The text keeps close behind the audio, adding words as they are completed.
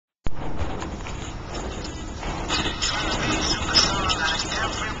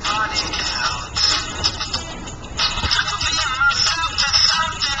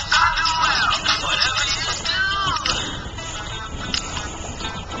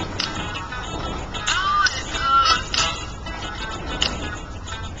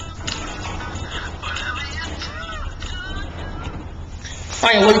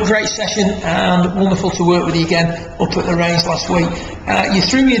Hi Luke, great session and wonderful to work with you again up at the range last week. You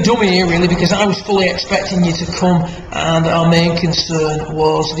threw me a dummy here really because I was fully expecting you to come, and our main concern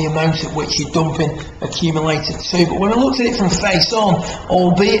was the amount at which your dumping accumulated to. But when I looked at it from face on,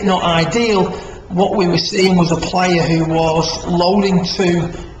 albeit not ideal, what we were seeing was a player who was loading to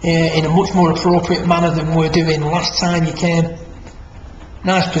in a much more appropriate manner than we were doing last time you came.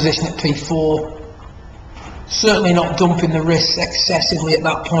 Nice position at P4. Certainly not dumping the wrists excessively at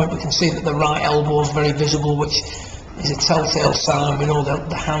that point. We can see that the right elbow is very visible, which is a telltale sign. We know that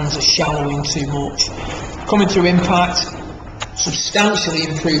the hands are shallowing too much. Coming through impact, substantially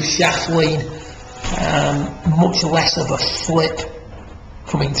improved shaft lean, much less of a flip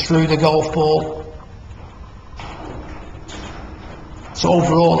coming through the golf ball. So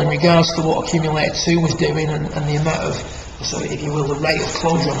overall, in regards to what Accumulator 2 was doing and the amount of, so if you will, the rate of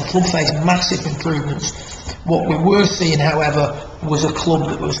closure on the club face, massive improvements. What we were seeing, however, was a club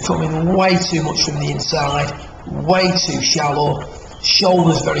that was coming way too much from the inside, way too shallow,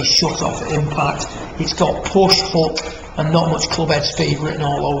 shoulders very shut off at impact. It's got push, hook, and not much club head speed written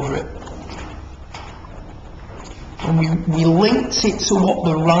all over it. And we linked it to what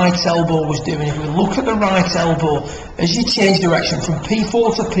the right elbow was doing. If we look at the right elbow, as you change direction from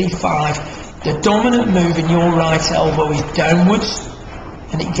P4 to P5, the dominant move in your right elbow is downwards,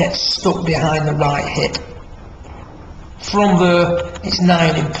 and it gets stuck behind the right hip. From there, it's nigh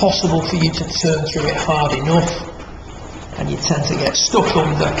and impossible for you to turn through it hard enough, and you tend to get stuck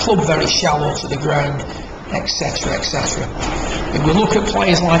under, club very shallow to the ground, etc, etc. If we look at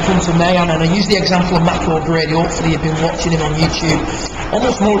players like Hunter Mahan, and I use the example of Matt O'Grady, hopefully you've been watching him on YouTube,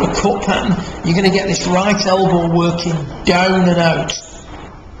 almost more of a cut pattern. You're going to get this right elbow working down and out.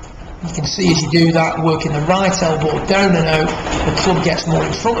 You can see as you do that, working the right elbow down and out, the club gets more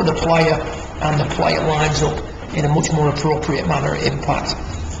in front of the player, and the player lines up in a much more appropriate manner at impact.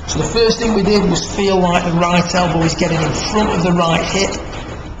 So the first thing we did was feel like the right elbow is getting in front of the right hip.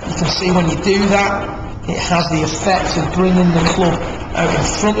 You can see when you do that, it has the effect of bringing the club out in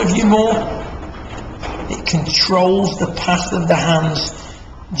front of you more. It controls the path of the hands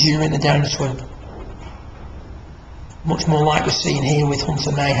during the downswing. Much more like we're seeing here with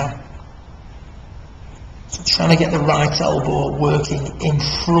Hunter Mahan. So trying to get the right elbow working in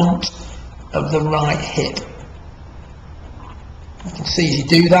front of the right hip. You can see as you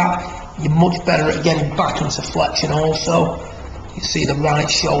do that, you're much better at getting back into flexion also. You can see the right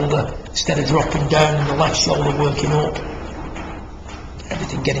shoulder, instead of dropping down, and the left shoulder working up.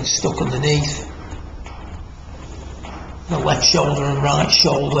 Everything getting stuck underneath. The left shoulder and right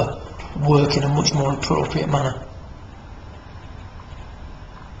shoulder work in a much more appropriate manner.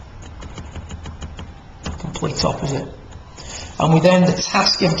 Complete opposite. And the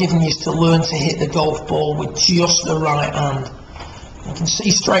task I've given you is to learn to hit the golf ball with just the right hand. You can see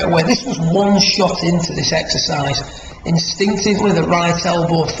straight away, this was one shot into this exercise. Instinctively, the right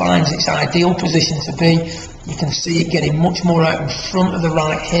elbow finds its ideal position to be. You can see it getting much more out in front of the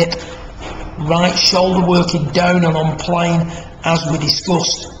right hip. Right shoulder working down and on plane, as we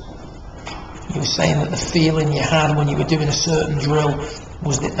discussed. You were saying that the feeling you had when you were doing a certain drill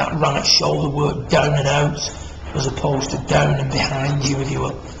was that that right shoulder worked down and out, as opposed to down and behind you, if you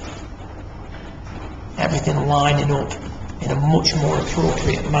will. Everything lining up in a much more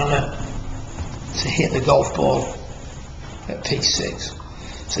appropriate manner to hit the golf ball at P6.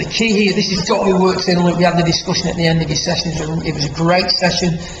 So the key here, this has got to be worked in. Look, we had the discussion at the end of your session. It was a great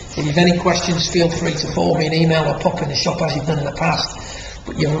session. If you've any questions, feel free to forward me an email or pop in the shop as you've done in the past.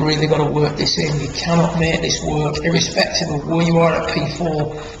 But you've really got to work this in. You cannot make this work, irrespective of where you are at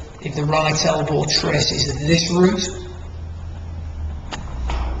P4, if the right elbow traces this route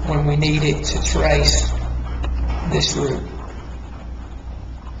when we need it to trace this route.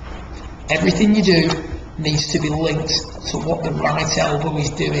 Everything you do needs to be linked to what the right elbow is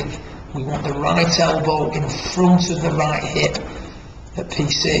doing. We want the right elbow in front of the right hip at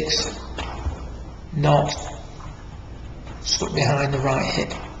P6, not stuck behind the right hip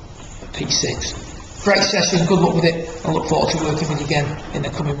at P6. Great session, good luck with it. I look forward to working with you again in the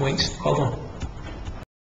coming weeks. Well done.